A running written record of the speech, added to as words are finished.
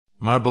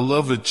My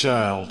beloved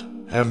child,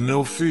 have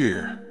no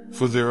fear,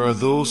 for there are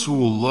those who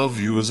will love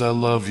you as I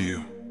love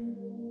you.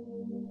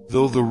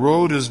 Though the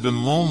road has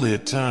been lonely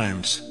at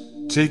times,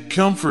 take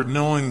comfort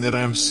knowing that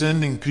I am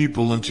sending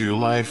people into your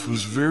life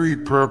whose very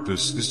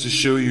purpose is to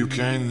show you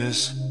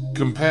kindness,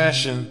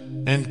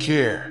 compassion, and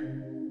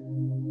care.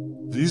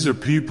 These are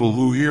people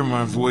who hear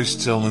my voice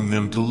telling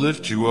them to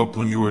lift you up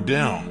when you are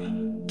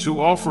down,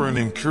 to offer an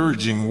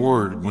encouraging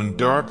word when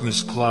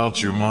darkness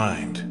clouds your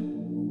mind.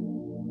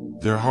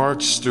 Their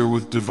hearts stir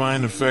with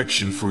divine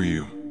affection for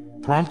you,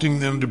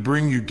 prompting them to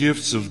bring you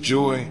gifts of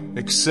joy,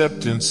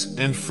 acceptance,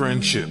 and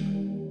friendship.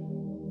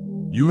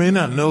 You may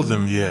not know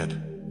them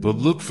yet, but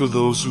look for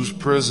those whose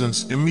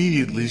presence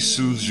immediately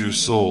soothes your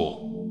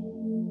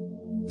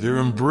soul. Their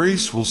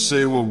embrace will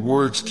say what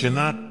words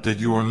cannot, that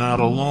you are not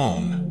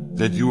alone,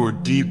 that you are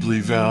deeply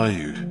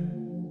valued.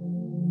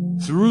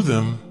 Through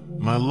them,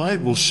 my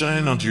light will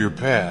shine onto your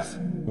path,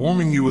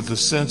 warming you with a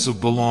sense of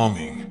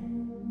belonging.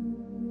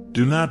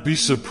 Do not be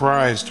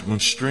surprised when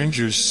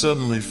strangers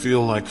suddenly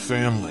feel like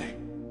family.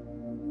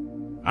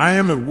 I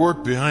am at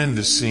work behind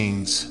the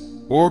scenes,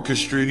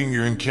 orchestrating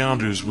your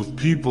encounters with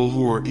people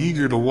who are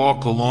eager to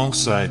walk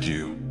alongside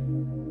you.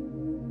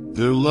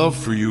 Their love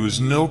for you is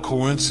no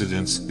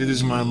coincidence, it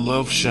is my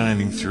love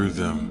shining through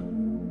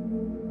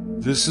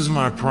them. This is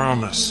my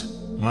promise,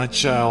 my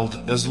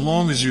child, as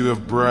long as you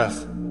have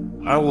breath,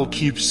 I will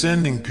keep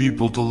sending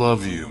people to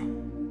love you.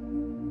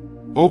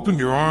 Open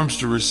your arms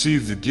to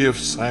receive the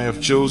gifts I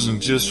have chosen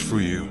just for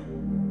you.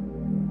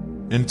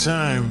 In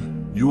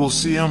time, you will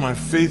see how my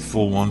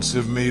faithful ones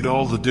have made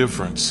all the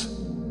difference.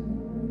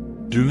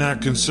 Do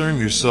not concern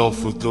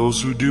yourself with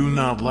those who do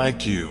not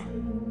like you.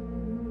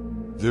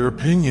 Their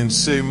opinions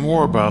say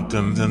more about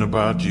them than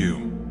about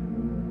you.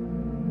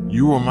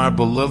 You are my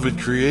beloved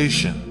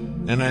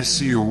creation, and I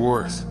see your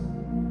worth.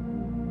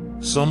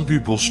 Some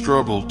people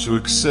struggle to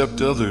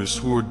accept others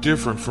who are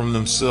different from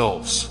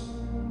themselves.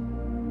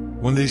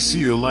 When they see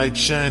your light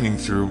shining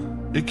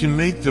through, it can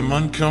make them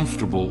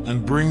uncomfortable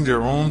and bring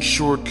their own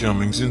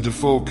shortcomings into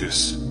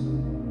focus.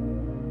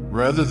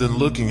 Rather than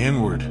looking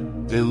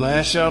inward, they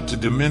lash out to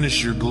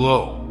diminish your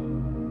glow.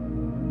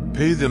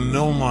 Pay them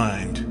no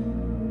mind.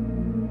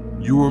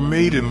 You were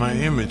made in my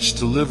image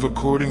to live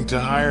according to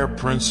higher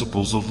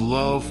principles of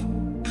love,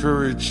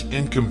 courage,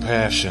 and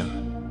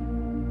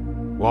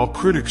compassion. While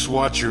critics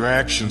watch your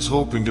actions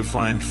hoping to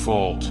find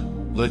fault,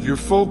 let your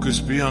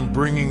focus be on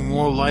bringing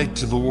more light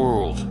to the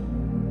world.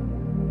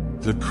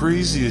 The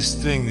craziest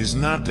thing is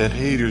not that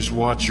haters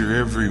watch your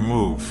every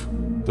move,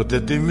 but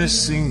that they miss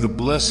seeing the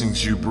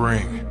blessings you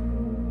bring.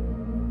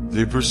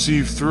 They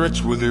perceive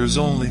threats where there is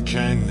only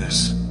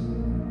kindness.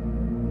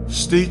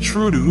 Stay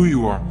true to who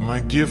you are,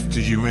 my gift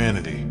to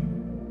humanity.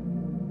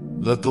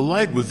 Let the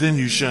light within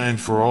you shine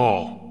for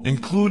all,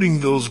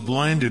 including those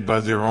blinded by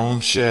their own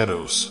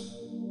shadows.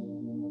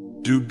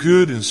 Do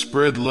good and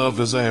spread love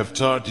as I have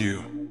taught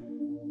you.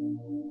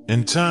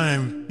 In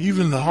time,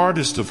 even the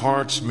hardest of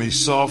hearts may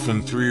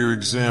soften through your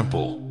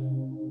example.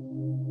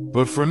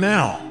 But for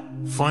now,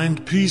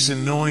 find peace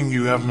in knowing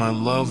you have my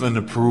love and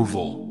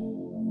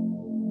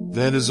approval.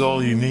 That is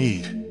all you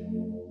need.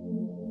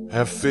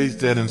 Have faith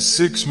that in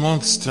 6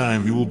 months'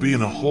 time you will be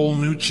in a whole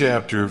new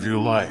chapter of your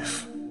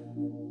life.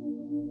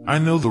 I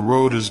know the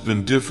road has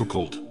been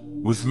difficult,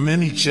 with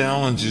many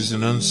challenges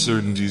and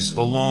uncertainties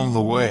along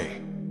the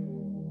way.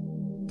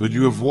 But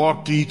you have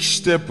walked each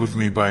step with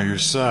me by your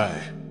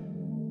side.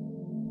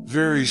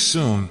 Very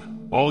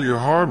soon, all your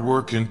hard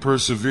work and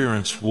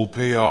perseverance will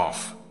pay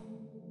off.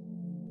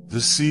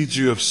 The seeds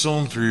you have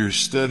sown through your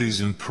studies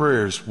and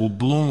prayers will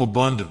bloom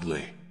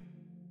abundantly.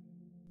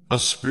 A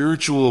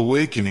spiritual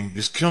awakening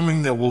is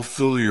coming that will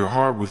fill your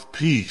heart with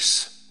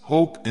peace,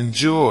 hope, and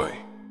joy.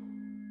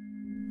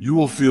 You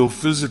will feel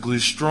physically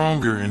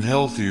stronger and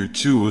healthier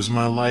too as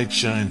my light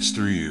shines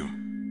through you.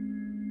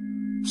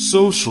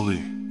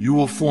 Socially, you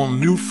will form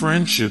new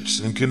friendships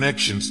and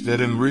connections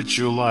that enrich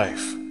your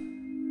life.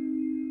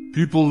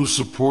 People who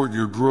support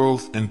your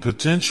growth and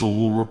potential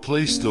will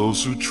replace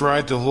those who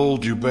try to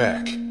hold you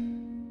back.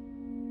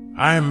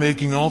 I am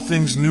making all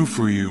things new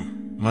for you,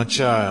 my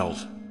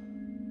child.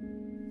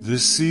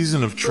 This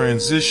season of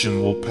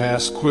transition will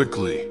pass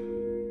quickly.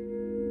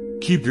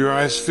 Keep your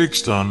eyes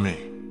fixed on me,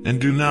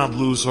 and do not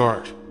lose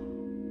heart.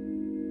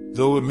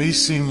 Though it may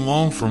seem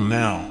long from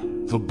now,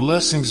 the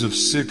blessings of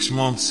 6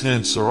 months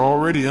hence are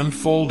already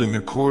unfolding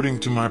according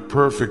to my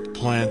perfect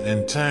plan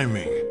and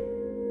timing.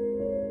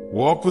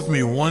 Walk with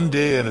me one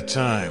day at a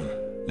time,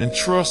 and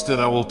trust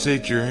that I will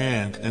take your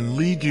hand and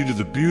lead you to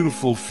the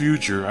beautiful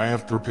future I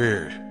have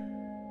prepared.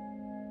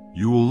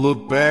 You will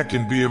look back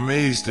and be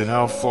amazed at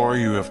how far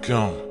you have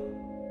come.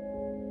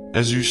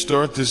 As you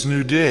start this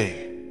new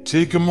day,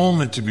 take a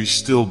moment to be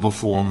still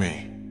before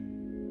me.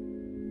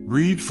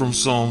 Read from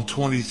Psalm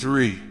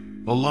 23,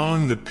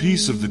 allowing the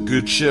peace of the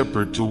Good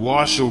Shepherd to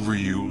wash over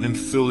you and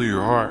fill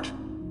your heart.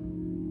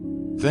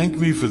 Thank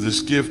me for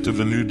this gift of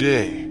a new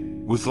day,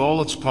 with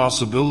all its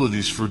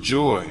possibilities for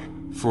joy,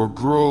 for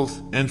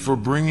growth, and for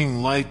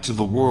bringing light to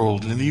the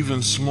world in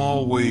even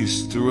small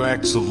ways through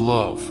acts of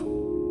love.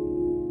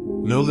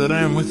 Know that I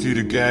am with you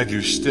to guide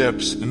your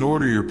steps and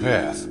order your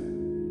path.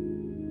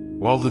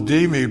 While the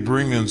day may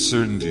bring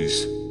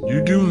uncertainties,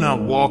 you do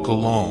not walk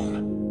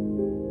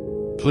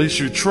alone. Place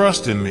your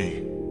trust in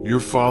me,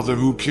 your Father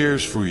who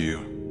cares for you.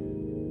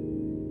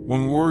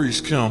 When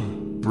worries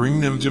come,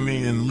 bring them to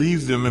me and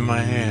leave them in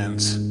my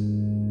hands.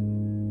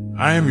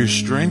 I am your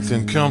strength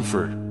and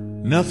comfort.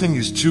 Nothing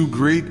is too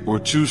great or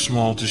too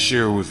small to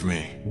share with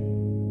me.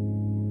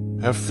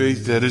 Have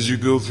faith that as you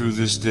go through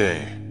this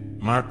day,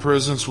 my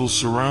presence will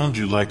surround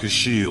you like a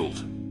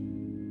shield.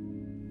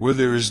 Where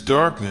there is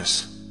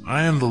darkness,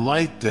 I am the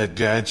light that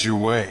guides your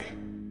way.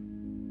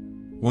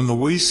 When the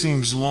way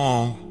seems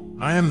long,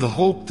 I am the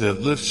hope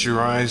that lifts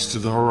your eyes to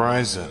the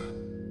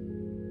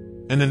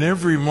horizon. And in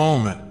every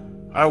moment,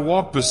 I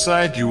walk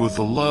beside you with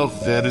a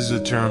love that is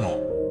eternal.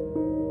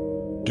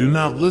 Do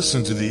not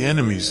listen to the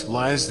enemy's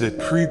lies that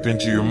creep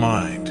into your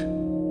mind.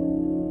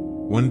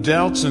 When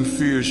doubts and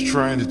fears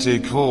try to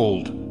take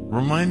hold,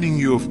 reminding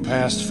you of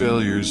past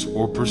failures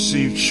or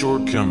perceived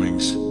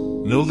shortcomings,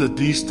 know that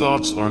these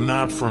thoughts are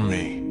not from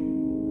me.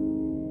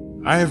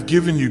 I have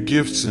given you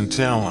gifts and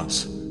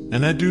talents,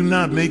 and I do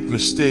not make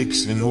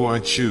mistakes in who I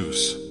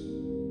choose.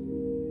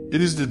 It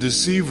is the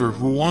deceiver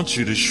who wants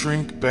you to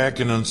shrink back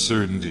in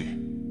uncertainty,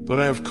 but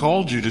I have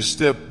called you to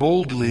step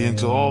boldly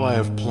into all I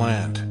have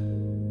planned.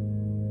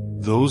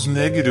 Those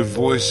negative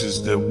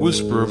voices that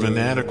whisper of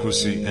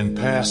inadequacy and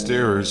past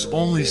errors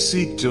only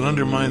seek to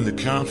undermine the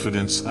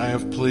confidence I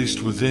have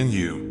placed within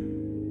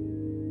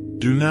you.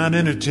 Do not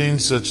entertain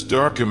such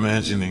dark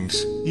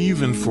imaginings,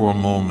 even for a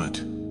moment.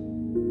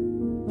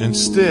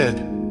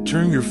 Instead,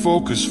 turn your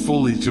focus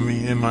fully to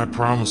me and my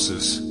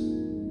promises.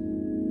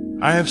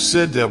 I have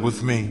said that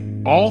with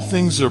me, all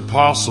things are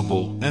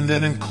possible, and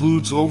that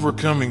includes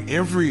overcoming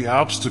every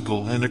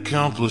obstacle and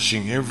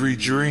accomplishing every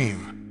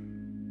dream.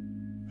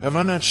 Have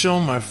I not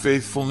shown my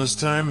faithfulness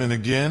time and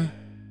again?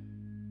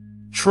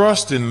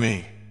 Trust in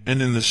me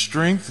and in the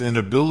strength and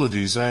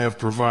abilities I have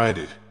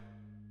provided.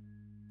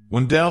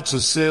 When doubts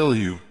assail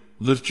you,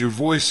 lift your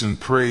voice in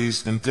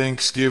praise and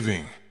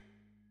thanksgiving.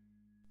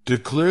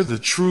 Declare the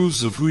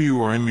truths of who you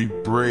are in me: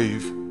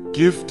 brave,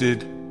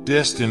 gifted,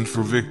 destined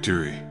for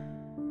victory.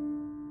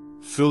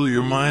 Fill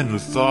your mind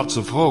with thoughts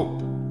of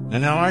hope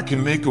and how I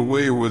can make a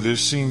way where there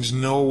seems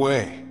no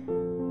way.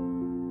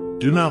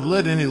 Do not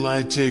let any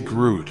lie take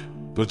root,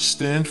 but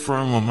stand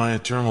firm on my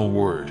eternal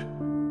word.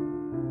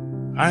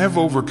 I have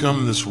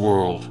overcome this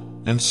world,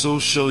 and so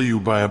shall you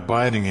by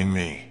abiding in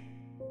me.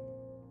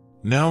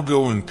 Now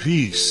go in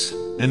peace,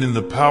 and in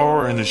the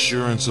power and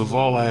assurance of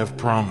all I have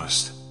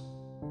promised.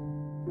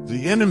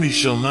 The enemy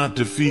shall not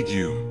defeat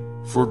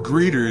you, for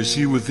greater is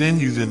he within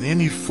you than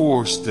any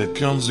force that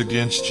comes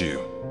against you.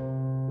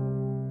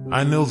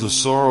 I know the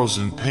sorrows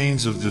and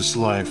pains of this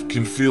life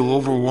can feel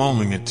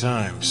overwhelming at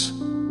times.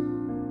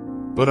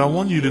 But I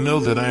want you to know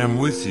that I am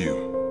with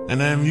you,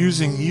 and I am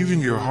using even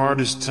your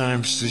hardest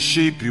times to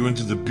shape you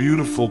into the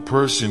beautiful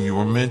person you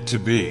are meant to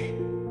be.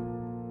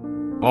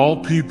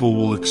 All people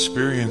will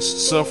experience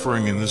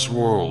suffering in this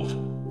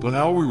world, but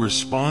how we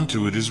respond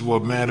to it is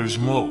what matters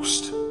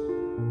most.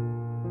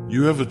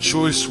 You have a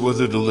choice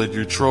whether to let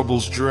your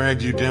troubles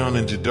drag you down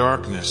into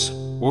darkness,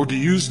 or to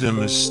use them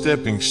as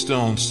stepping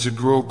stones to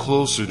grow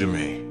closer to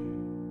me.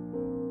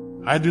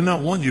 I do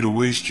not want you to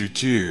waste your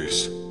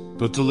tears,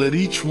 but to let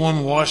each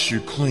one wash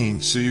you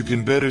clean so you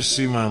can better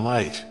see my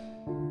light.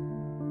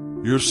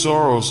 Your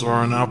sorrows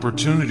are an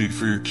opportunity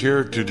for your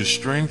character to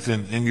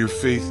strengthen and your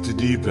faith to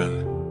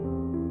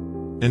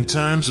deepen. In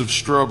times of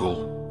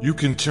struggle, you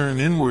can turn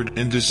inward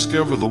and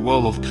discover the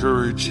well of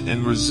courage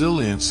and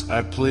resilience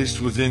I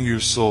placed within your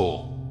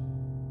soul.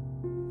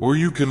 Or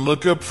you can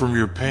look up from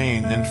your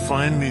pain and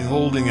find me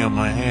holding out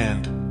my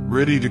hand,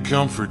 ready to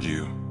comfort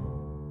you.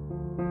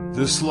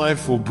 This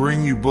life will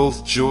bring you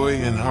both joy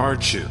and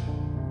hardship.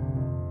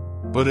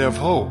 But have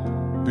hope,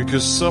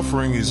 because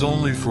suffering is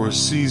only for a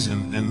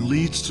season and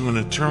leads to an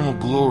eternal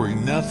glory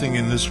nothing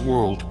in this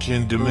world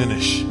can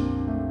diminish.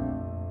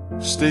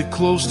 Stay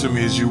close to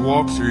me as you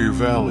walk through your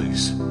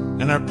valleys,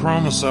 and I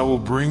promise I will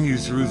bring you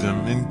through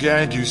them and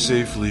guide you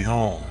safely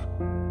home.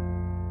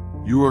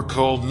 You are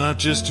called not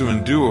just to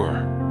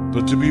endure,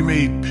 but to be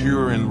made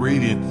pure and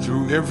radiant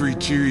through every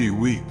tear you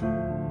weep.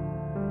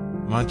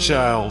 My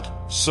child,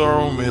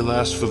 sorrow may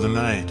last for the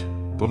night,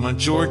 but my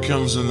joy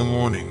comes in the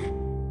morning.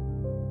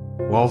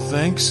 While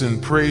thanks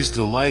and praise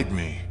delight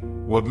me,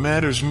 what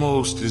matters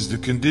most is the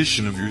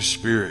condition of your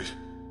spirit.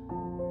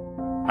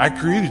 I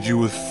created you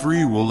with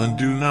free will and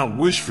do not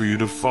wish for you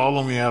to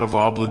follow me out of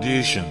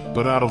obligation,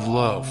 but out of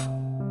love.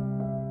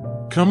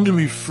 Come to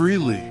me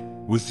freely,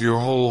 with your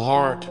whole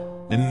heart,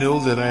 and know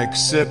that I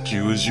accept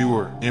you as you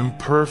are,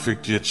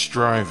 imperfect yet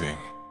striving.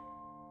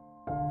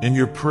 In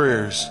your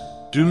prayers,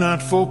 do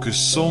not focus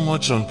so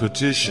much on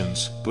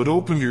petitions, but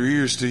open your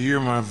ears to hear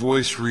my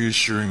voice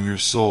reassuring your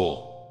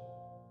soul.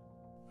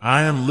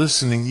 I am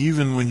listening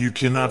even when you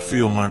cannot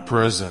feel my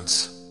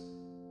presence.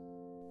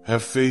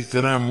 Have faith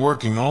that I am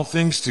working all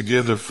things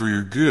together for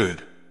your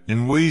good,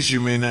 in ways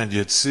you may not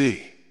yet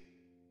see.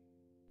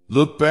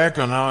 Look back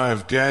on how I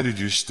have guided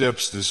your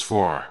steps this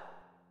far.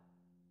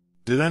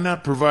 Did I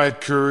not provide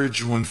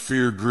courage when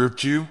fear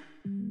gripped you?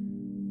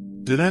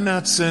 Did I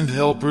not send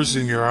helpers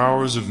in your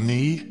hours of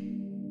need?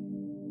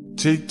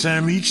 Take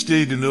time each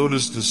day to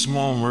notice the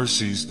small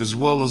mercies as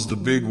well as the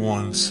big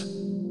ones.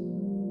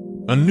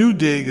 A new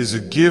day is a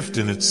gift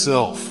in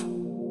itself.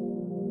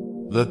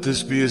 Let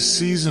this be a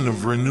season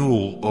of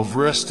renewal, of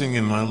resting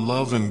in my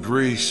love and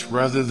grace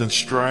rather than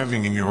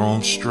striving in your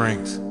own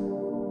strength.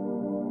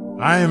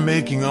 I am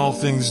making all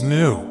things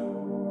new.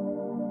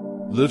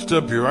 Lift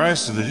up your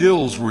eyes to the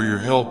hills where your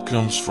help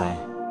comes from.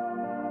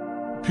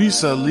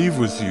 Peace I leave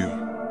with you,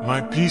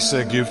 my peace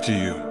I give to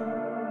you.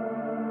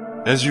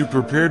 As you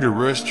prepare to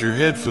rest your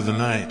head for the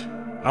night,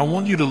 I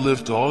want you to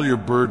lift all your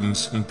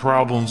burdens and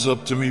problems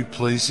up to me.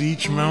 Place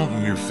each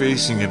mountain you're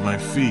facing at my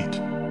feet,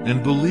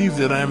 and believe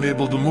that I am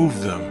able to move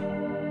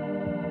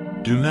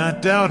them. Do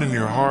not doubt in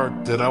your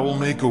heart that I will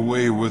make a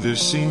way where there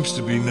seems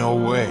to be no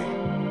way.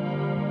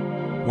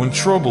 When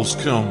troubles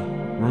come,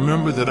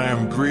 remember that I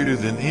am greater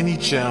than any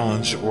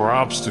challenge or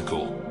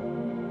obstacle.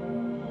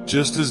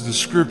 Just as the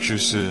scripture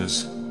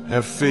says,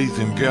 have faith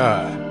in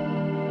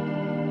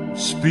God.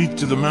 Speak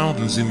to the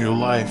mountains in your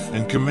life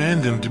and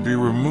command them to be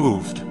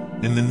removed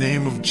in the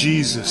name of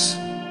Jesus.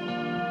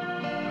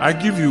 I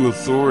give you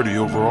authority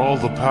over all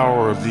the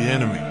power of the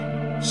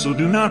enemy, so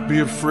do not be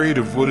afraid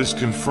of what is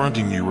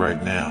confronting you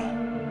right now.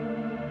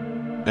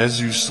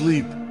 As you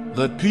sleep,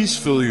 let peace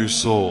fill your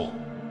soul.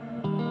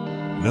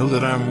 Know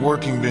that I am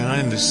working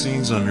behind the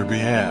scenes on your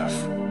behalf,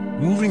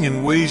 moving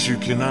in ways you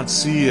cannot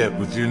see yet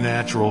with your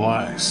natural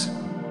eyes.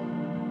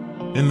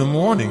 In the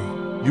morning,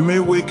 you may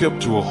wake up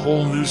to a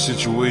whole new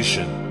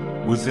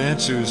situation, with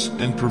answers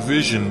and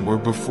provision where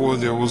before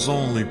there was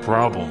only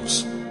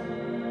problems.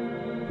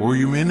 Or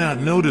you may not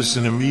notice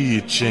an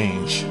immediate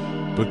change,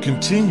 but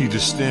continue to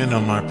stand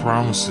on my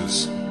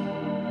promises.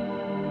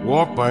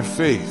 Walk by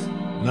faith,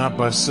 not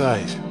by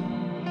sight.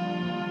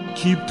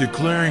 Keep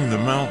declaring the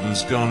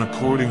mountains gone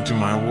according to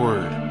my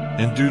word,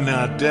 and do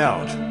not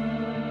doubt.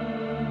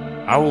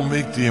 I will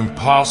make the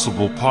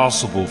impossible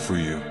possible for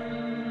you.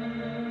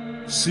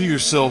 See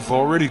yourself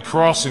already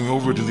crossing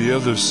over to the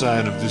other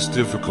side of this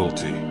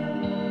difficulty.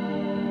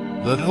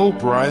 Let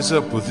hope rise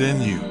up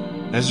within you,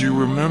 as you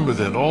remember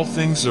that all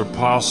things are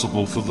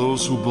possible for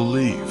those who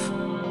believe.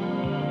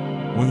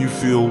 When you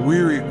feel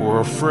weary or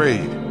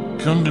afraid,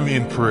 come to me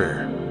in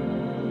prayer.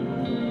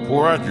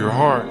 Pour out your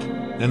heart,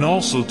 and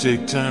also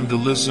take time to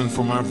listen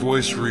for my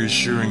voice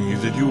reassuring you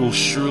that you will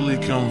surely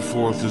come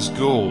forth as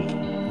gold,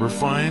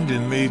 refined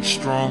and made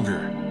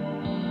stronger.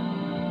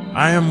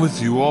 I am with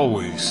you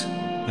always,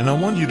 and I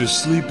want you to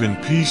sleep in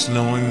peace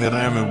knowing that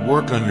I am at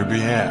work on your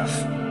behalf.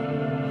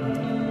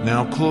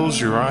 Now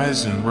close your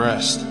eyes and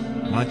rest,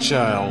 my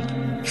child,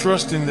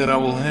 trusting that I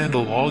will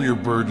handle all your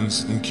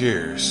burdens and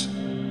cares.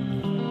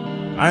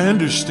 I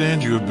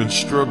understand you have been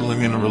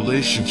struggling in a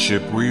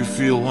relationship where you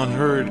feel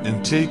unheard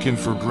and taken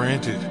for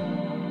granted.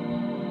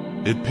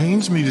 It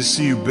pains me to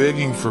see you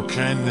begging for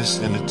kindness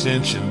and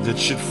attention that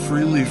should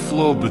freely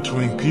flow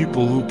between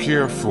people who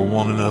care for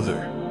one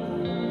another.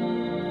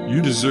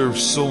 You deserve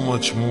so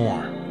much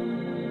more.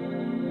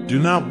 Do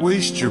not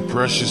waste your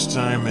precious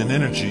time and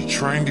energy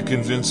trying to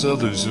convince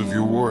others of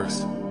your worth.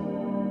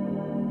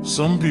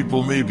 Some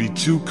people may be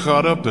too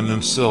caught up in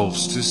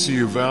themselves to see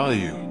your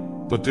value,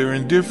 but their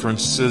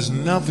indifference says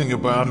nothing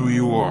about who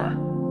you are.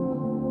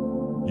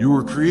 You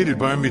were created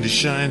by me to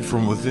shine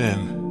from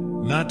within,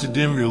 not to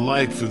dim your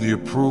light for the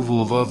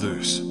approval of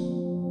others.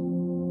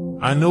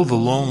 I know the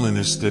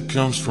loneliness that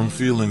comes from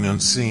feeling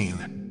unseen.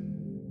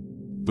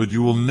 But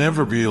you will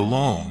never be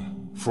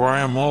alone, for I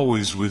am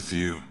always with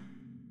you.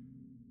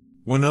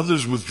 When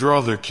others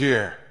withdraw their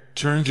care,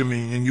 turn to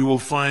me and you will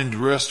find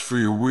rest for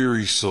your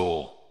weary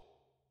soul.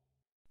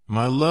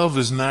 My love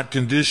is not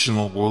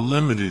conditional or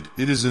limited,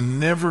 it is a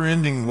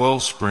never-ending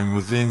wellspring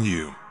within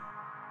you.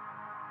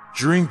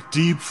 Drink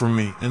deep from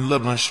me and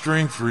let my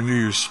strength renew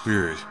your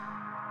spirit.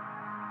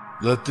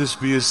 Let this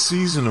be a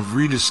season of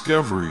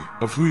rediscovery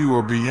of who you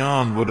are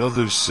beyond what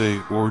others say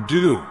or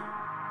do.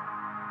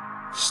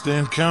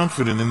 Stand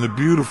confident in the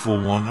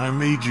beautiful one I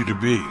made you to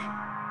be.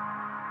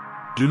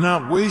 Do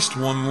not waste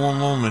one more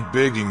moment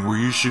begging where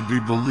you should be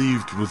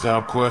believed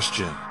without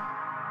question.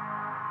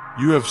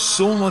 You have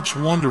so much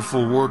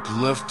wonderful work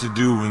left to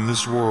do in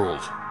this world.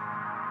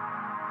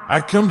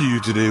 I come to you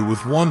today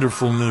with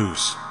wonderful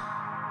news.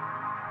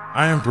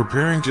 I am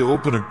preparing to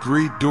open a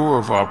great door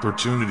of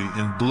opportunity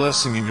and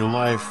blessing in your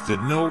life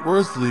that no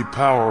earthly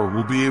power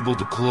will be able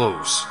to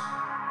close.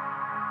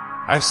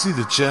 I see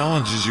the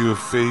challenges you have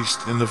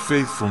faced and the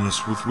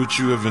faithfulness with which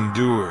you have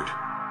endured.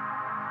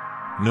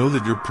 Know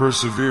that your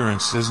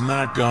perseverance has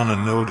not gone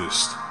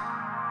unnoticed.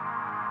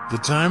 The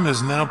time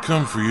has now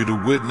come for you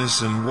to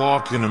witness and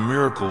walk in a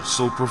miracle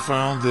so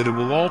profound that it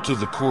will alter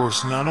the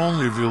course not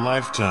only of your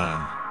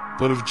lifetime,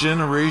 but of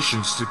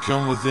generations to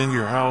come within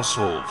your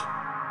household.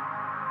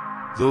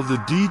 Though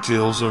the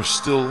details are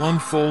still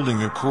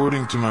unfolding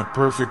according to my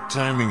perfect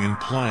timing and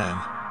plan,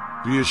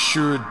 be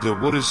assured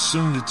that what is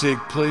soon to take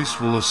place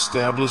will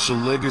establish a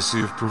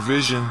legacy of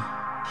provision,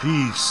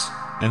 peace,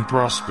 and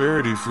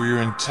prosperity for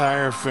your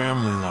entire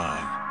family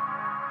line.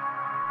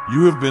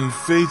 You have been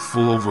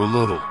faithful over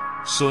little,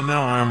 so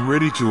now I am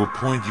ready to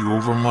appoint you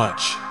over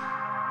much.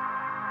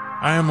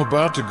 I am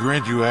about to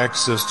grant you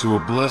access to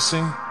a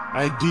blessing,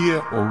 idea,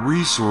 or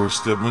resource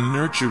that when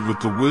nurtured with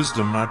the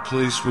wisdom I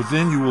place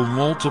within you will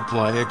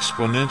multiply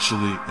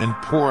exponentially and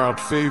pour out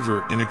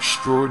favor in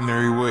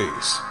extraordinary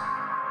ways.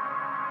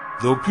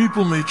 Though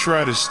people may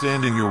try to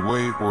stand in your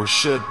way or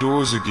shut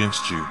doors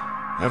against you,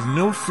 have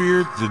no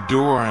fear, the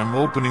door I am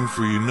opening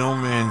for you no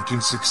man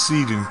can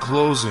succeed in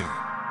closing.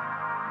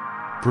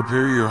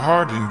 Prepare your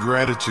heart in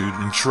gratitude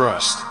and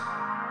trust.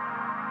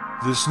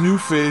 This new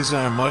phase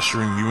I am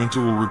ushering you into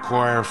will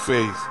require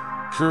faith,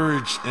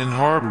 courage, and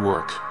hard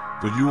work,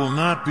 but you will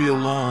not be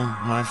alone.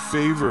 My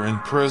favor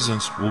and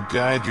presence will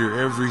guide your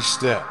every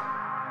step.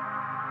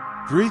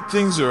 Great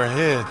things are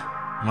ahead,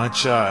 my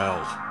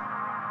child.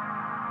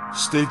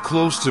 Stay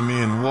close to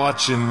me and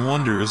watch in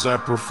wonder as I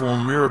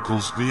perform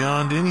miracles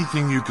beyond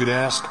anything you could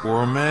ask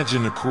or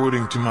imagine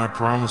according to my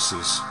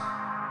promises.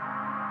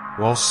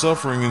 While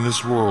suffering in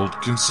this world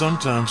can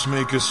sometimes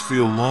make us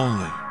feel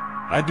lonely,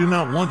 I do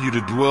not want you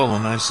to dwell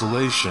in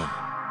isolation.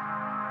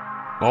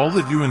 All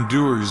that you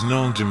endure is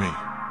known to me,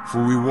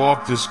 for we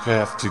walk this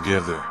path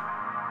together.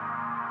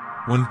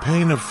 When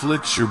pain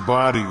afflicts your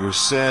body or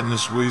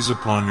sadness weighs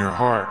upon your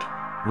heart,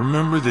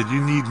 remember that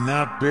you need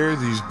not bear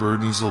these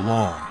burdens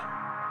alone.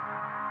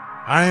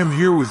 I am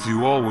here with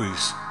you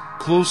always,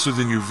 closer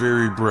than your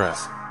very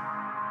breath.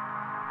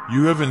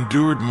 You have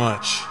endured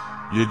much,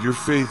 yet your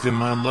faith in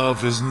my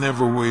love has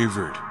never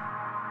wavered.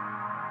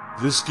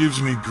 This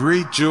gives me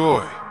great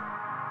joy.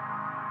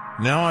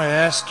 Now I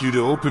ask you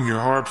to open your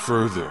heart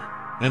further,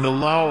 and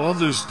allow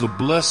others the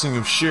blessing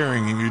of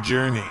sharing in your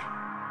journey.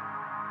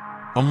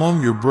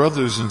 Among your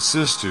brothers and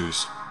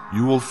sisters,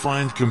 you will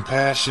find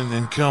compassion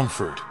and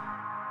comfort.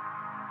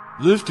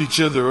 Lift each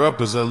other up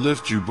as I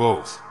lift you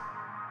both.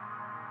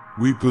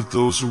 Weep with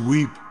those who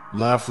weep,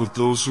 laugh with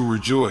those who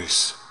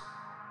rejoice.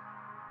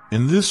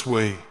 In this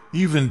way,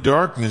 even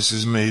darkness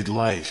is made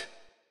light.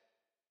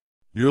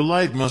 Your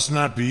light must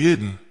not be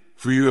hidden,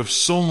 for you have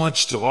so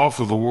much to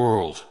offer the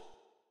world.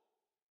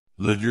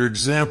 Let your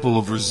example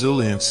of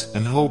resilience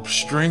and hope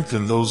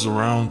strengthen those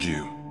around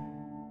you.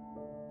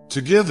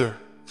 Together,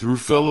 through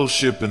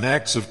fellowship and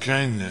acts of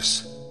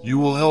kindness, you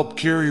will help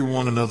carry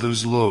one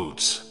another's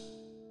loads.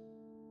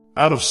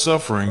 Out of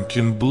suffering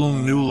can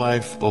bloom new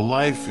life, a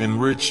life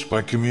enriched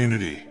by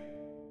community.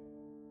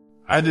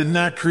 I did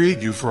not create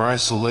you for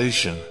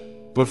isolation,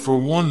 but for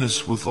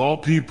oneness with all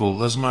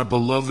people as my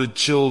beloved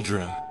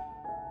children.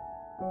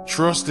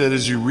 Trust that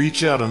as you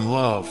reach out in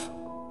love,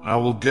 I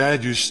will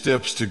guide your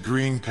steps to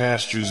green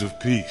pastures of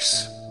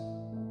peace.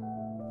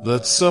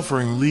 Let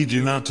suffering lead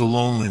you not to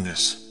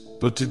loneliness,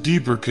 but to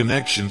deeper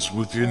connections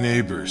with your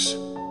neighbors.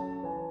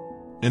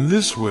 In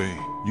this way,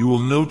 you will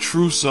know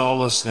true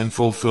solace and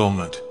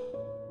fulfillment.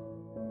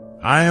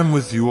 I am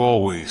with you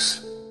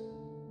always.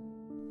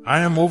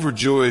 I am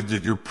overjoyed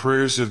that your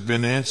prayers have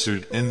been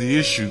answered and the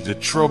issue that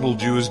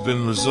troubled you has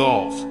been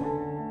resolved.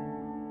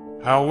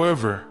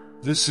 However,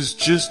 this is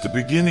just the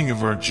beginning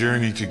of our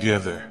journey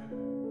together.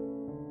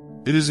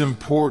 It is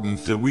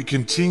important that we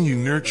continue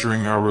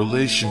nurturing our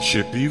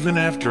relationship even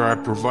after I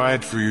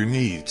provide for your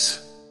needs.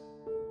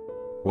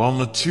 While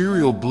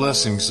material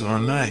blessings are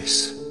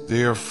nice,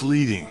 they are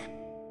fleeting.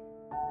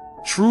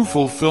 True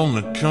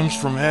fulfillment comes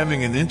from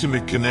having an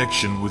intimate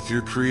connection with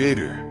your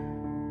Creator.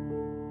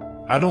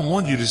 I don't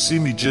want you to see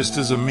me just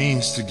as a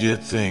means to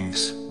get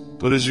things,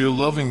 but as your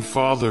loving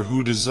Father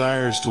who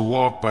desires to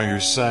walk by your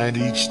side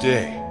each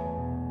day.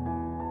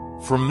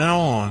 From now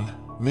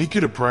on, make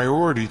it a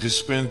priority to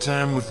spend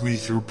time with me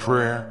through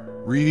prayer,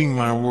 reading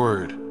my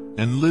word,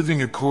 and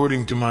living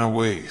according to my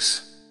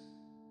ways.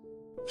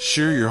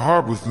 Share your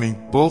heart with me,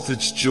 both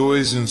its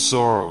joys and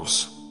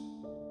sorrows.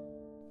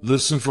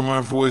 Listen for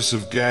my voice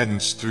of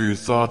guidance through your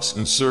thoughts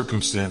and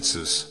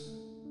circumstances.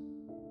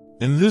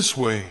 In this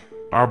way,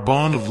 our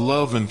bond of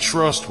love and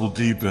trust will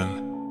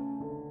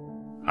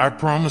deepen. I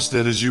promise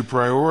that as you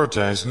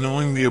prioritize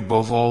knowing me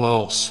above all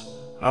else,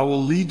 I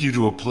will lead you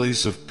to a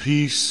place of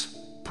peace,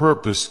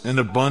 purpose, and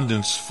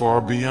abundance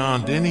far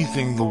beyond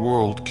anything the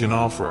world can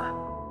offer.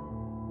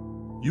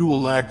 You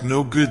will lack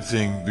no good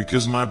thing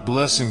because my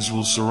blessings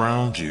will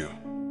surround you.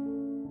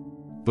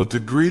 But the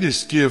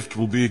greatest gift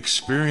will be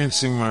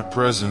experiencing my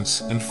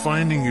presence and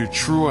finding your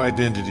true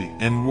identity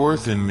and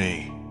worth in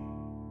me.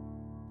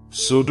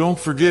 So don't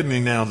forget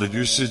me now that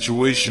your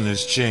situation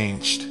has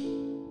changed.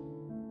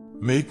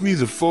 Make me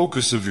the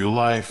focus of your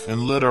life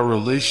and let our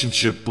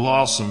relationship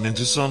blossom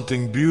into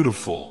something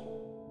beautiful.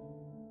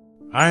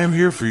 I am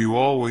here for you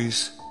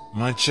always,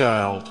 my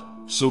child,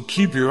 so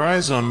keep your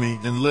eyes on me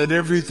and let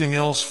everything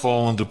else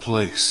fall into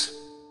place.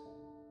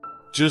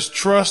 Just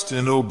trust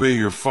and obey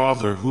your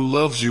Father who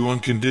loves you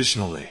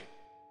unconditionally.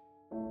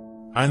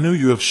 I know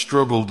you have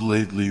struggled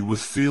lately with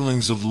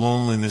feelings of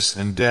loneliness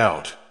and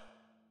doubt.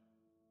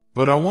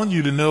 But I want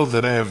you to know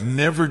that I have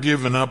never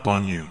given up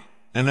on you,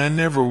 and I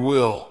never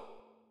will.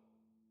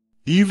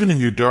 Even in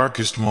your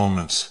darkest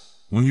moments,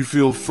 when you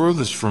feel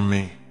furthest from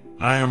me,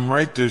 I am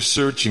right there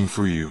searching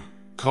for you,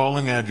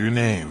 calling out your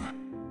name.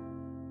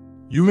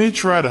 You may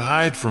try to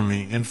hide from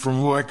me and from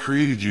who I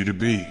created you to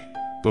be,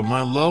 but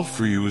my love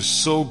for you is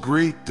so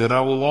great that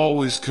I will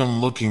always come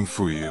looking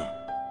for you.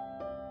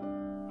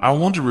 I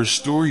want to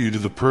restore you to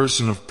the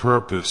person of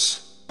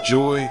purpose,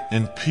 joy,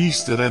 and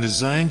peace that I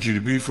designed you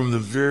to be from the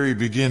very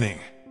beginning.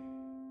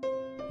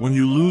 When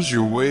you lose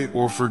your way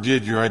or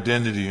forget your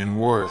identity and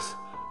worth,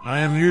 I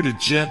am here to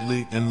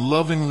gently and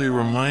lovingly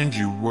remind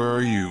you, where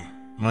are you,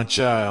 my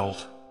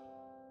child?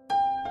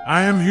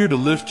 I am here to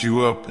lift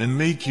you up and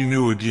make you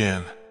new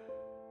again.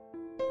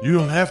 You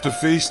don't have to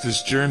face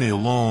this journey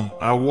alone.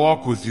 I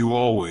walk with you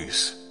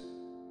always.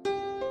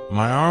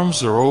 My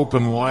arms are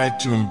open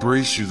wide to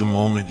embrace you the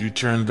moment you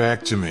turn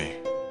back to me.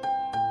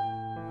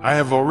 I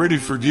have already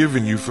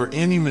forgiven you for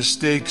any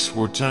mistakes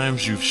or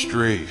times you've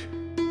strayed.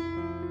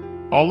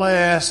 All I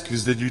ask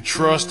is that you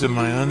trust in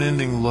my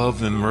unending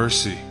love and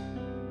mercy.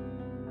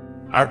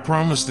 I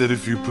promise that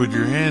if you put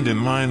your hand in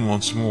mine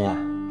once more,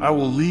 I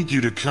will lead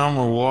you to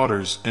calmer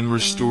waters and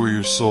restore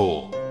your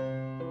soul.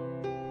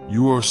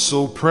 You are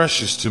so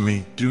precious to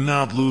me. Do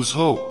not lose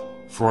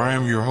hope, for I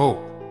am your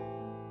hope.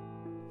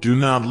 Do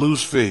not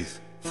lose faith,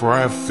 for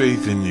I have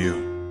faith in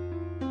you.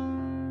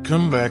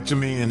 Come back to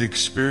me and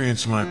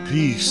experience my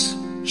peace,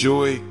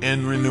 joy,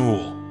 and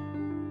renewal.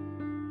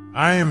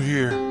 I am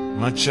here,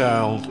 my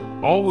child,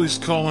 always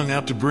calling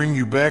out to bring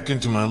you back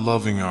into my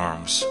loving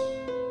arms.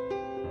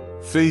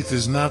 Faith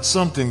is not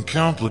something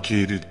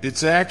complicated.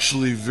 It's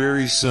actually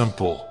very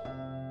simple.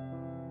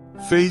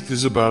 Faith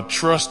is about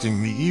trusting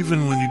me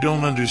even when you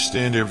don't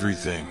understand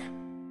everything.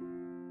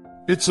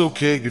 It's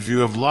okay if you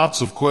have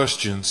lots of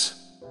questions.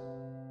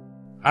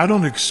 I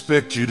don't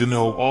expect you to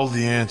know all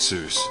the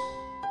answers.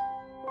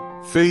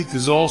 Faith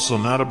is also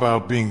not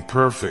about being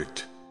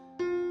perfect.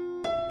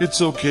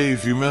 It's okay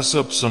if you mess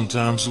up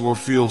sometimes or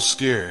feel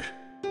scared.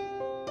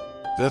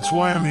 That's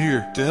why I'm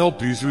here, to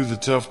help you through the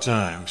tough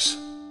times.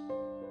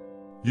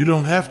 You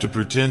don't have to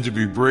pretend to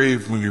be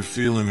brave when you're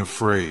feeling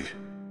afraid.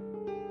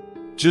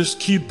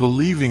 Just keep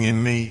believing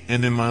in me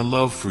and in my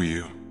love for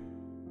you.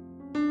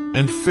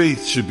 And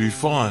faith should be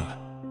fun.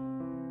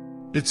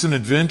 It's an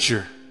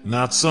adventure,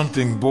 not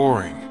something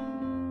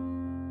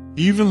boring.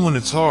 Even when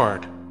it's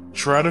hard,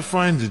 try to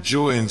find the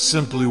joy in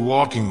simply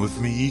walking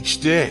with me each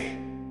day.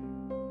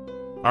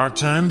 Our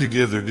time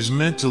together is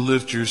meant to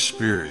lift your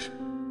spirit.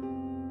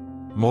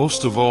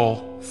 Most of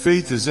all,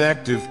 faith is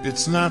active.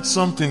 It's not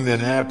something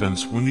that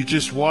happens when you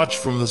just watch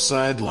from the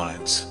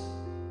sidelines.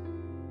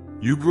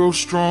 You grow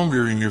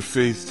stronger in your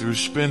faith through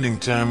spending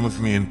time with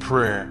me in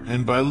prayer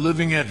and by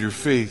living out your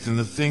faith in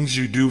the things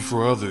you do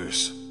for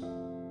others.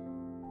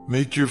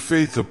 Make your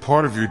faith a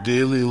part of your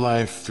daily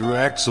life through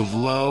acts of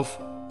love,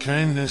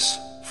 kindness,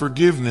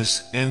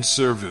 forgiveness, and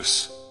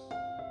service.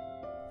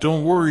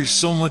 Don't worry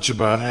so much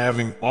about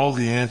having all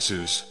the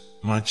answers,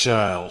 my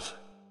child.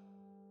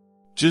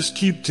 Just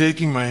keep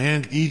taking my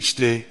hand each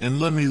day and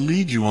let me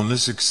lead you on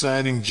this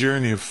exciting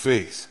journey of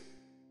faith.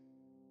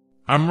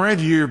 I'm right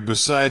here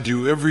beside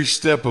you every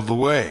step of the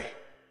way.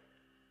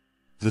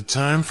 The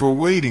time for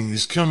waiting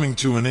is coming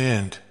to an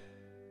end.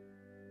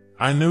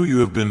 I know you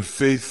have been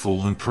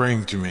faithful in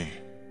praying to me,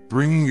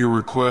 bringing your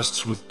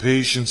requests with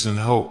patience and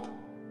hope.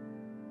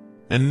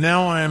 And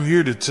now I am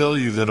here to tell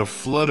you that a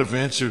flood of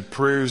answered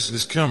prayers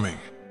is coming.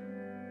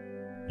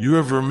 You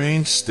have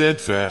remained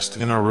steadfast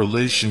in our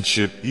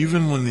relationship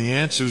even when the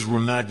answers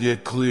were not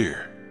yet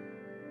clear.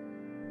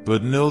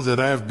 But know that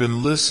I have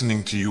been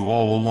listening to you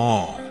all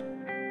along.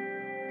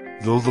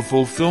 Though the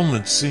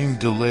fulfillment seemed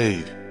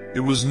delayed, it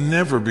was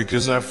never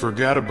because I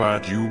forgot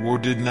about you or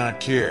did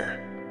not care.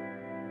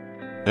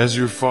 As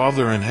your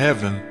Father in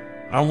heaven,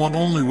 I want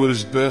only what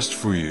is best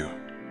for you.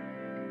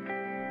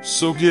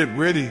 So get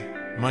ready,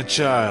 my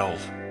child.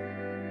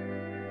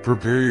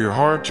 Prepare your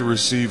heart to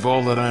receive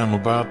all that I am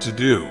about to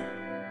do.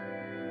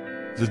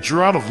 The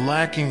drought of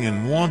lacking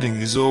and wanting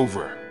is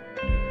over.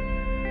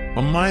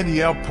 A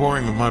mighty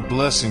outpouring of my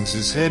blessings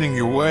is heading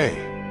your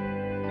way.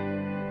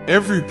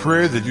 Every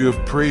prayer that you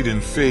have prayed in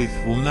faith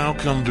will now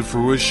come to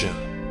fruition.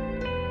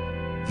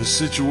 The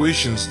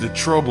situations that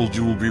troubled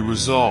you will be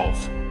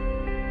resolved.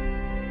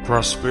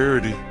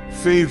 Prosperity,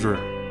 favor,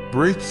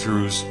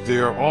 breakthroughs, they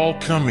are all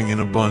coming in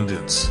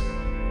abundance.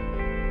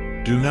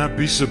 Do not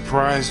be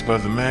surprised by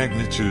the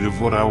magnitude of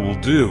what I will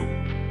do.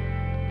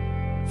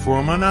 For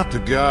am I not the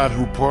God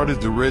who parted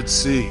the Red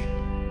Sea?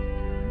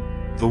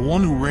 The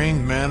one who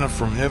rained manna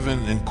from heaven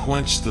and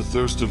quenched the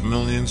thirst of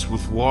millions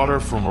with water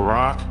from a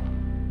rock?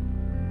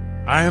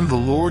 I am the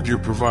Lord your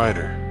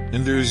provider,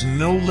 and there is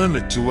no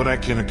limit to what I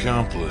can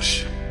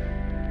accomplish.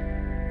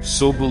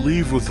 So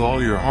believe with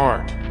all your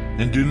heart,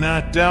 and do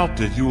not doubt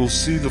that you will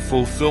see the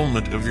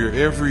fulfillment of your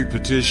every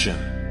petition.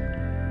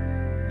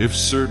 If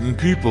certain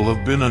people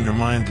have been on your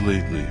mind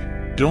lately,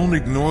 don't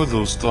ignore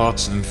those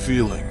thoughts and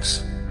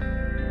feelings.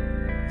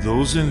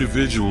 Those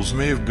individuals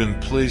may have been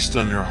placed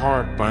on your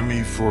heart by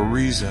me for a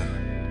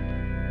reason.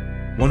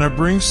 When I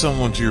bring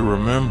someone to your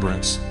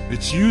remembrance,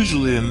 it's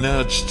usually a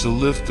nudge to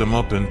lift them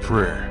up in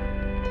prayer.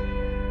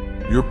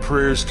 Your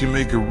prayers can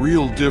make a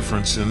real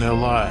difference in their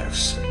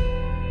lives.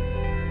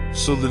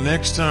 So the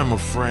next time a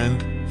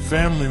friend,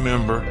 family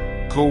member,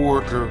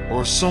 coworker,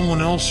 or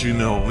someone else you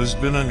know has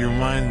been on your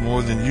mind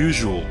more than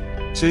usual,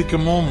 take a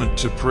moment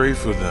to pray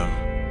for them.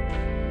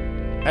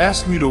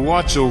 Ask me to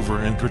watch over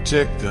and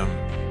protect them.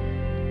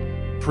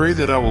 Pray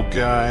that I will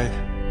guide,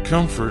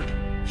 comfort,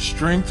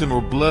 strengthen,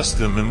 or bless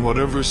them in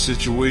whatever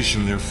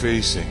situation they're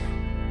facing.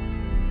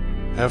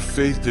 Have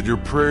faith that your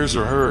prayers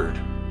are heard,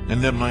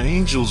 and that my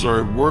angels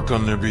are at work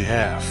on their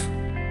behalf.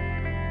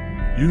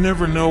 You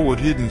never know what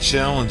hidden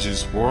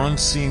challenges or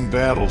unseen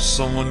battles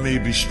someone may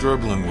be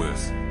struggling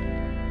with.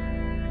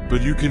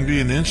 But you can be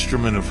an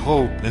instrument of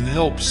hope and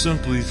help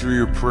simply through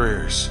your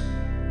prayers.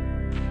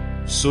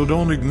 So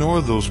don't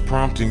ignore those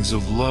promptings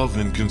of love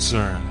and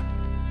concern.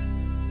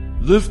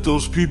 Lift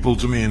those people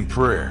to me in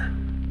prayer.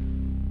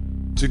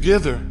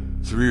 Together,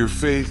 through your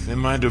faith in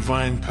my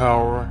divine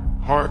power,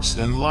 hearts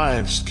and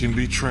lives can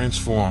be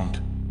transformed.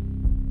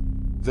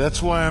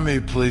 That's why I may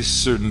place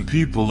certain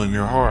people in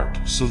your heart,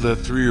 so that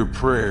through your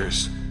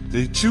prayers,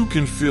 they too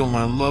can feel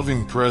my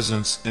loving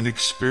presence and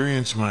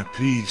experience my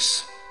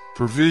peace,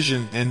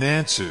 provision, and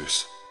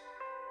answers.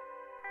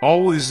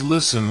 Always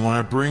listen when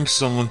I bring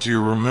someone to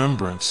your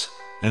remembrance,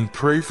 and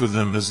pray for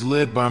them as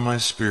led by my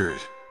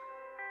Spirit.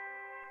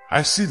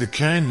 I see the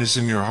kindness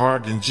in your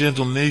heart and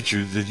gentle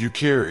nature that you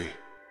carry.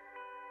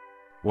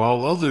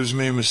 While others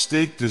may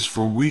mistake this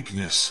for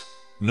weakness,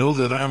 know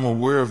that I am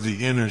aware of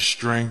the inner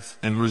strength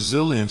and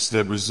resilience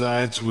that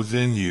resides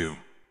within you.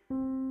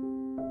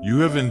 You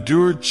have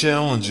endured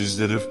challenges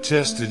that have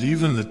tested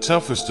even the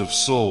toughest of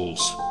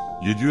souls,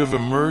 yet you have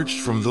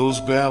emerged from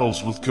those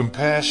battles with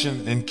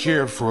compassion and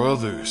care for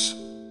others.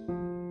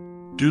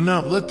 Do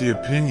not let the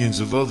opinions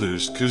of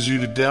others cause you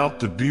to doubt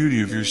the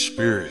beauty of your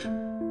spirit.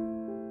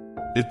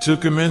 It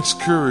took immense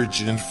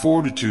courage and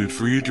fortitude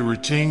for you to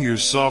retain your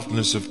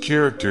softness of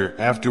character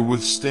after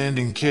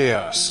withstanding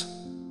chaos.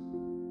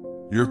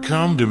 Your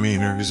calm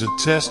demeanor is a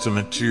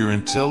testament to your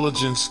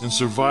intelligence and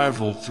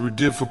survival through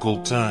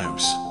difficult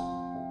times.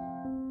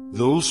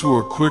 Those who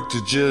are quick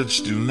to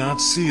judge do not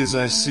see as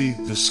I see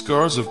the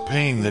scars of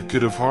pain that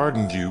could have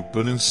hardened you,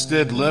 but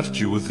instead left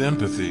you with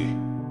empathy.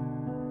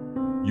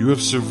 You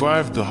have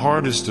survived the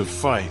hardest of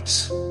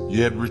fights,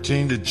 yet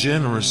retained a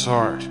generous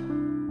heart.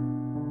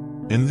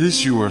 In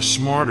this you are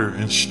smarter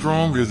and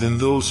stronger than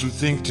those who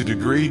think to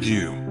degrade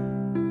you.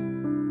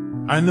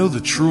 I know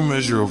the true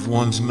measure of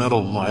one's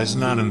mettle lies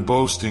not in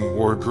boasting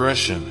or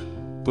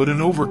aggression, but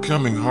in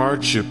overcoming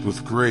hardship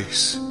with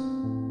grace.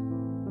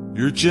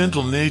 Your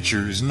gentle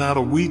nature is not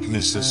a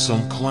weakness as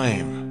some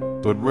claim,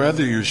 but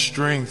rather your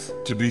strength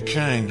to be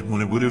kind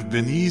when it would have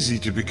been easy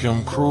to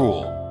become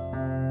cruel.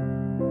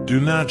 Do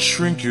not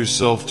shrink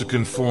yourself to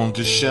conform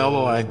to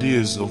shallow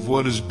ideas of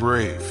what is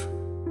brave.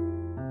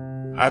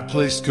 I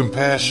placed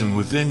compassion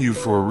within you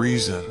for a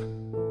reason.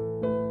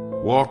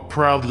 Walk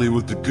proudly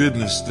with the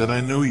goodness that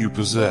I know you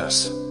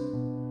possess.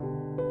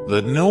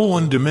 Let no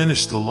one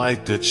diminish the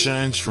light that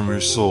shines from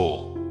your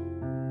soul.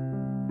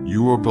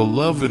 You are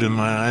beloved in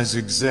my eyes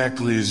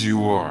exactly as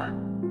you are.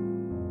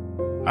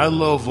 I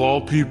love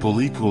all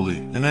people equally,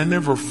 and I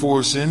never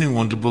force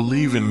anyone to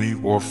believe in me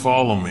or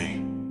follow me.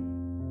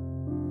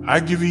 I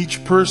give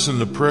each person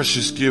the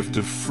precious gift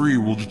of free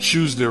will to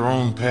choose their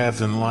own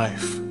path in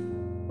life.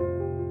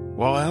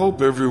 While I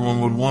hope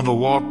everyone would want to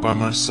walk by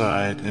my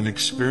side and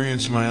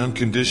experience my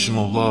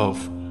unconditional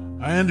love,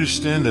 I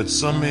understand that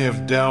some may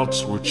have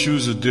doubts or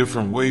choose a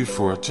different way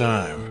for a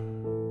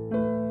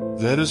time.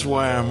 That is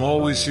why I'm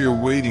always here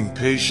waiting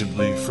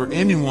patiently for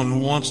anyone who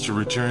wants to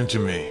return to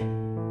me.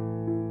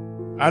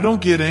 I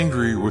don't get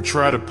angry or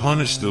try to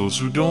punish those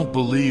who don't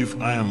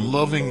believe I am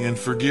loving and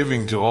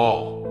forgiving to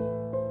all.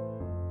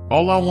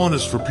 All I want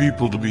is for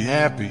people to be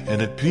happy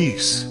and at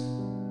peace.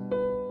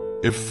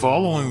 If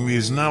following me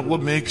is not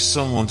what makes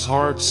someone's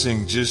heart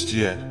sing just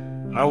yet,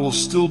 I will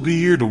still be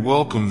here to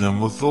welcome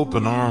them with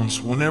open arms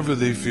whenever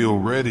they feel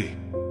ready.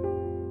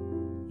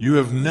 You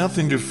have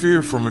nothing to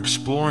fear from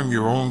exploring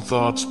your own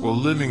thoughts or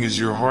living as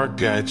your heart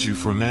guides you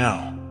for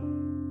now.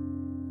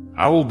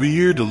 I will be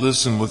here to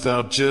listen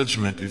without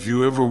judgment if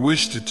you ever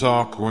wish to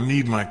talk or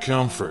need my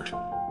comfort.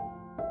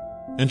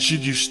 And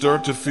should you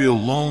start to feel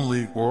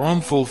lonely or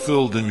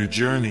unfulfilled in your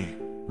journey,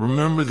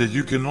 remember that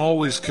you can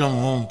always come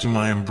home to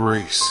my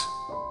embrace.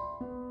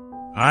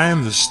 I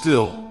am the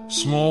still,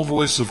 small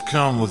voice of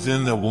calm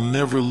within that will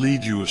never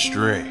lead you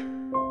astray.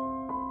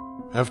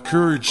 Have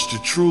courage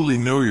to truly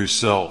know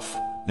yourself,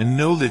 and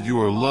know that you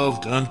are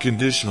loved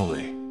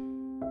unconditionally.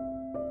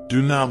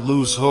 Do not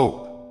lose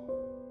hope.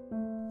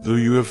 Though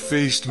you have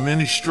faced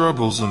many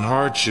struggles and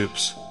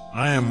hardships,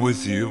 I am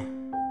with you.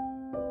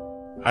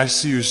 I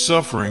see your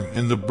suffering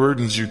and the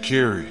burdens you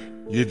carry,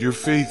 yet your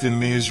faith in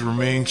me has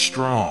remained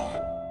strong.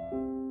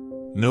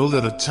 Know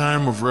that a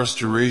time of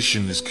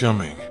restoration is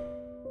coming.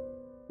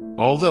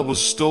 All that was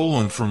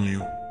stolen from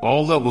you,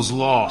 all that was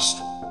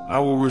lost, I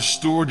will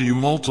restore to you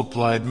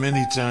multiplied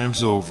many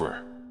times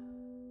over.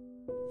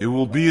 It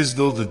will be as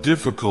though the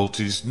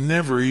difficulties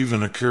never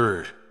even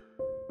occurred.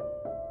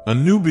 A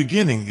new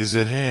beginning is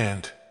at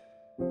hand.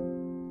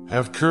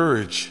 Have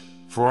courage,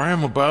 for I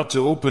am about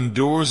to open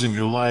doors in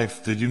your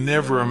life that you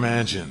never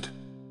imagined.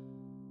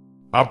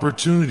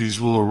 Opportunities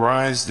will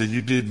arise that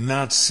you did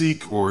not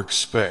seek or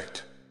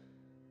expect.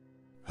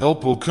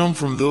 Help will come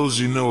from those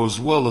you know as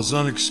well as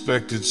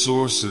unexpected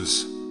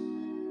sources.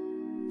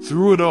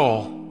 Through it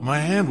all, my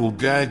hand will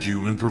guide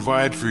you and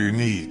provide for your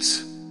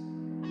needs.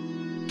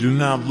 Do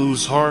not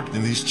lose heart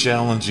in these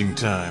challenging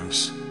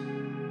times.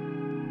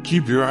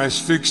 Keep your eyes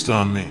fixed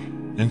on me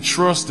and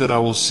trust that I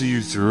will see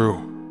you through.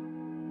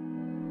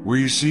 Where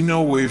you see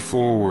no way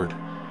forward,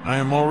 I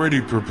am already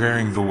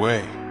preparing the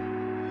way.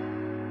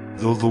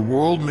 Though the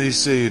world may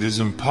say it is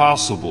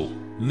impossible,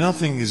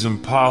 nothing is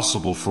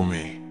impossible for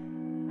me.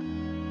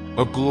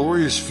 A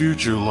glorious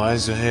future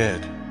lies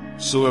ahead,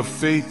 so have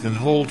faith and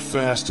hold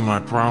fast to my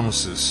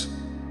promises.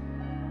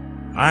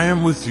 I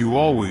am with you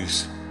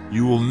always.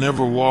 You will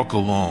never walk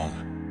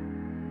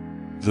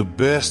alone. The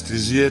best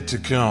is yet to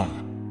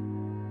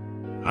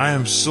come. I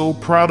am so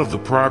proud of the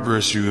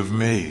progress you have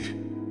made.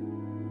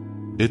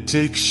 It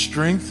takes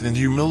strength and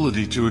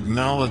humility to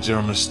acknowledge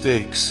our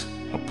mistakes,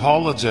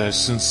 apologize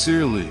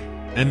sincerely,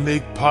 and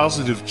make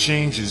positive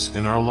changes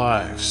in our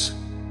lives.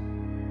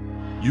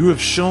 You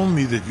have shown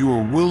me that you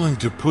are willing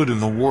to put in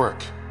the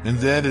work, and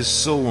that is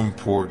so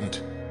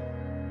important.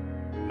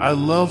 I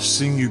love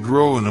seeing you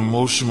grow in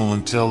emotional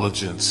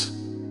intelligence.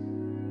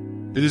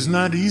 It is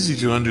not easy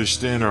to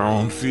understand our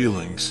own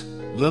feelings,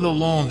 let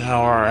alone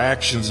how our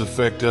actions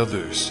affect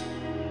others.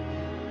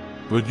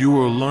 But you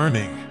are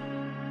learning.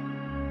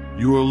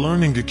 You are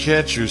learning to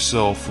catch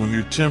yourself when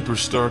your temper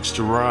starts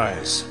to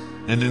rise,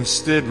 and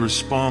instead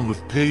respond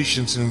with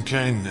patience and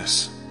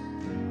kindness.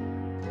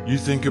 You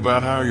think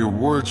about how your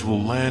words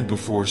will land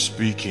before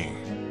speaking.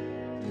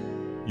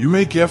 You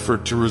make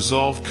effort to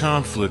resolve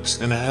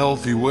conflicts in a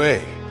healthy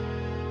way.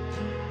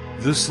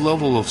 This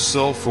level of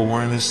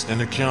self-awareness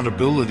and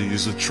accountability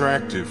is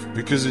attractive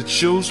because it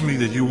shows me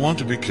that you want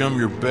to become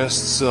your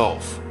best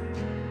self.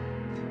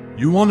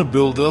 You want to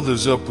build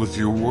others up with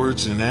your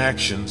words and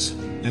actions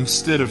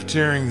instead of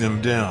tearing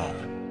them down.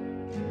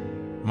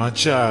 My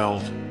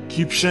child,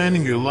 keep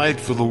shining your light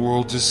for the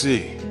world to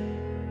see.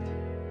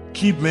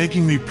 Keep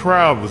making me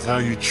proud with how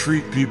you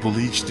treat people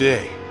each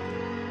day.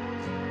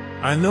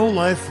 I know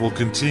life will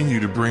continue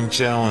to bring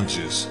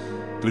challenges,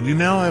 but you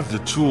now have the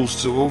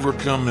tools to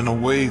overcome in a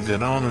way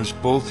that honors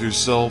both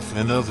yourself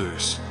and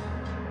others.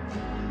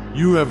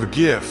 You have a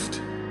gift.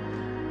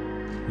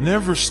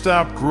 Never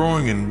stop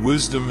growing in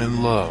wisdom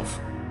and love.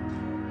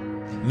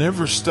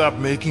 Never stop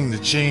making the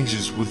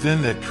changes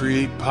within that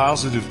create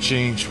positive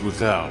change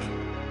without.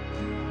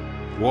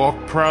 Walk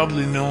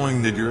proudly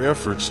knowing that your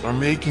efforts are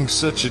making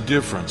such a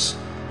difference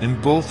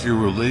in both your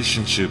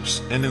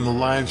relationships and in the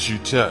lives you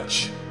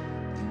touch.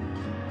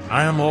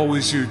 I am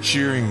always here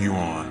cheering you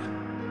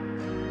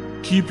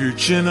on. Keep your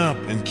chin up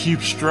and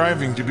keep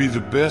striving to be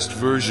the best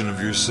version of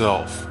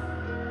yourself.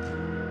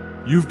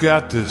 You've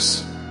got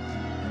this.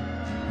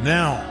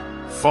 Now,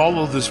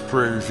 follow this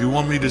prayer if you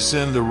want me to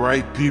send the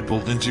right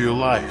people into your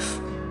life.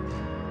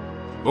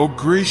 O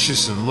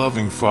gracious and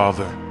loving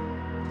Father,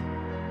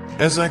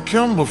 as I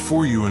come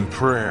before you in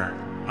prayer,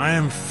 I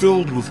am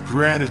filled with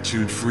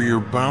gratitude for your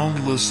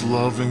boundless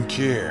love and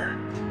care.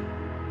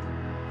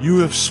 You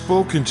have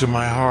spoken to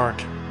my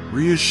heart,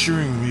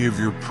 reassuring me of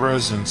your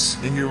presence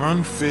and your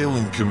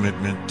unfailing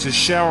commitment to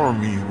shower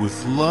me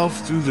with love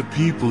through the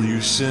people you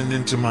send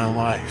into my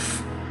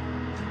life.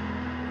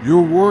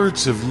 Your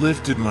words have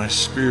lifted my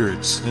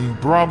spirits and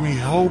brought me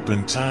hope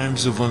in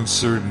times of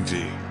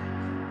uncertainty.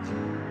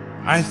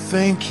 I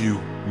thank you,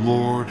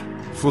 Lord,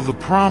 for the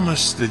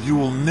promise that you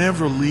will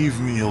never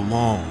leave me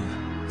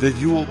alone, that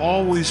you will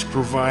always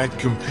provide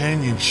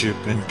companionship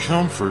and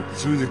comfort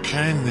through the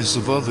kindness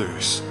of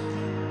others.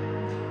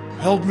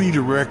 Help me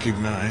to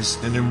recognize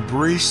and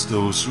embrace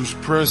those whose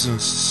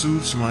presence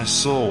soothes my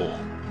soul,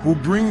 who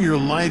bring your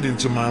light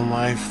into my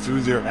life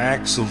through their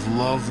acts of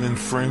love and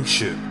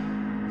friendship.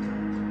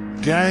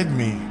 Guide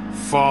me,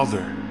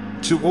 Father,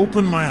 to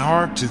open my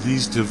heart to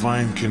these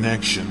divine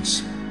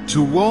connections,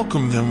 to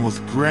welcome them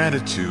with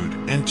gratitude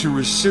and to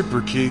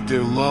reciprocate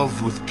their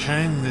love with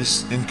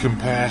kindness and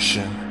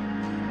compassion.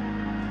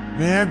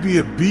 May I be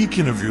a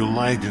beacon of your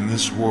light in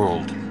this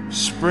world,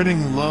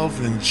 spreading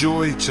love and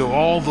joy to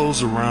all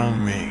those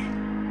around me.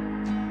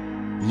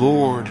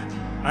 Lord,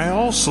 I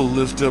also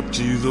lift up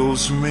to you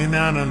those who may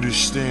not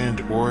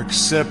understand or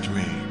accept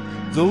me,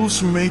 those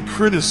who may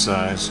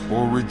criticize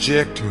or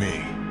reject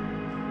me.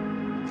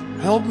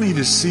 Help me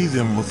to see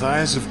them with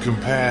eyes of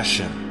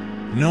compassion,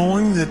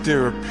 knowing that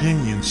their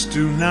opinions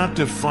do not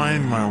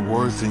define my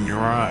worth in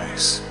your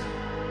eyes.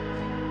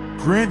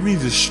 Grant me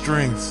the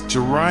strength to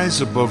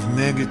rise above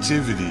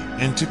negativity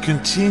and to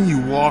continue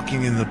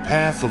walking in the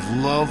path of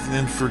love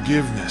and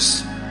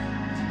forgiveness.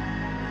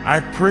 I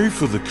pray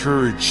for the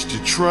courage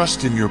to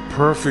trust in your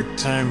perfect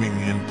timing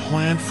and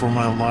plan for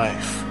my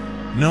life,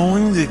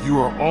 knowing that you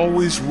are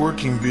always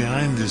working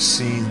behind the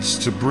scenes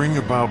to bring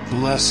about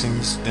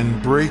blessings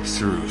and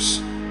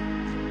breakthroughs.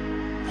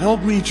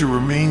 Help me to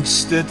remain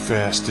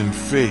steadfast in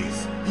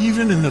faith,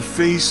 even in the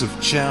face of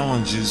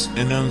challenges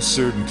and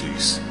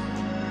uncertainties.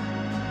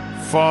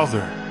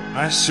 Father,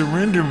 I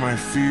surrender my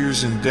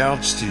fears and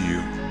doubts to you,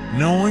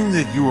 knowing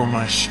that you are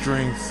my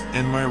strength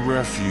and my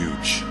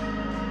refuge.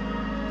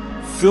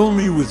 Fill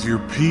me with your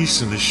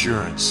peace and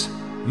assurance,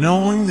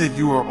 knowing that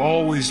you are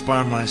always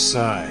by my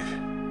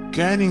side,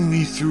 guiding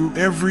me through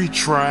every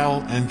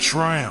trial and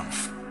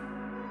triumph.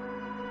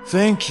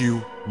 Thank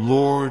you,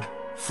 Lord,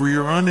 for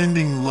your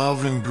unending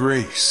love and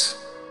grace.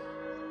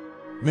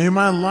 May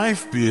my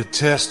life be a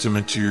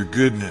testament to your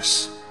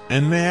goodness,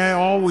 and may I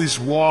always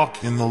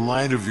walk in the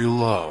light of your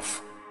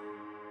love.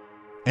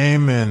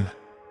 Amen.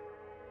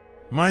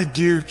 My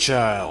dear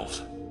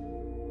child,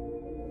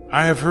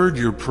 I have heard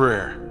your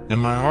prayer, and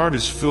my heart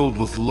is filled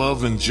with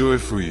love and joy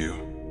for you.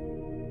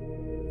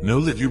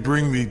 Know that you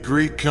bring me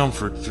great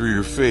comfort through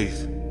your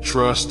faith,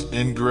 trust,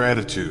 and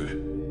gratitude.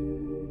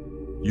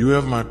 You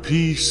have my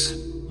peace,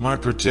 my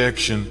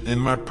protection,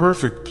 and my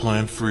perfect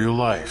plan for your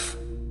life.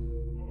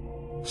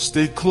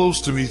 Stay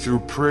close to me through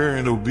prayer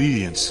and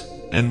obedience,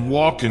 and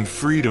walk in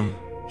freedom,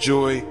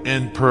 joy,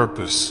 and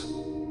purpose.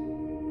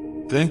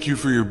 Thank you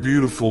for your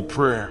beautiful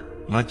prayer,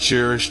 my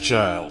cherished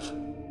child.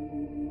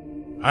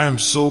 I am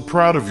so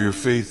proud of your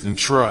faith and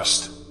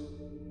trust.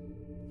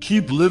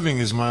 Keep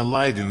living as my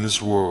light in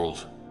this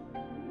world.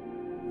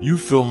 You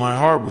fill my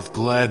heart with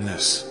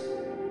gladness.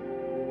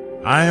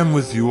 I am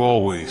with you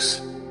always.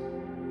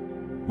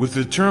 With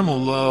eternal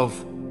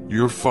love,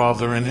 your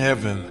Father in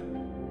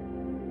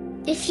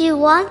heaven. If you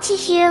want to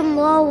hear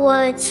more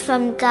words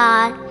from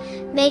God,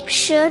 make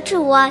sure to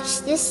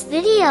watch this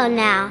video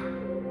now.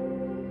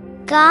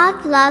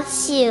 God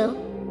loves you.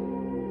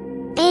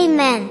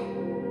 Amen.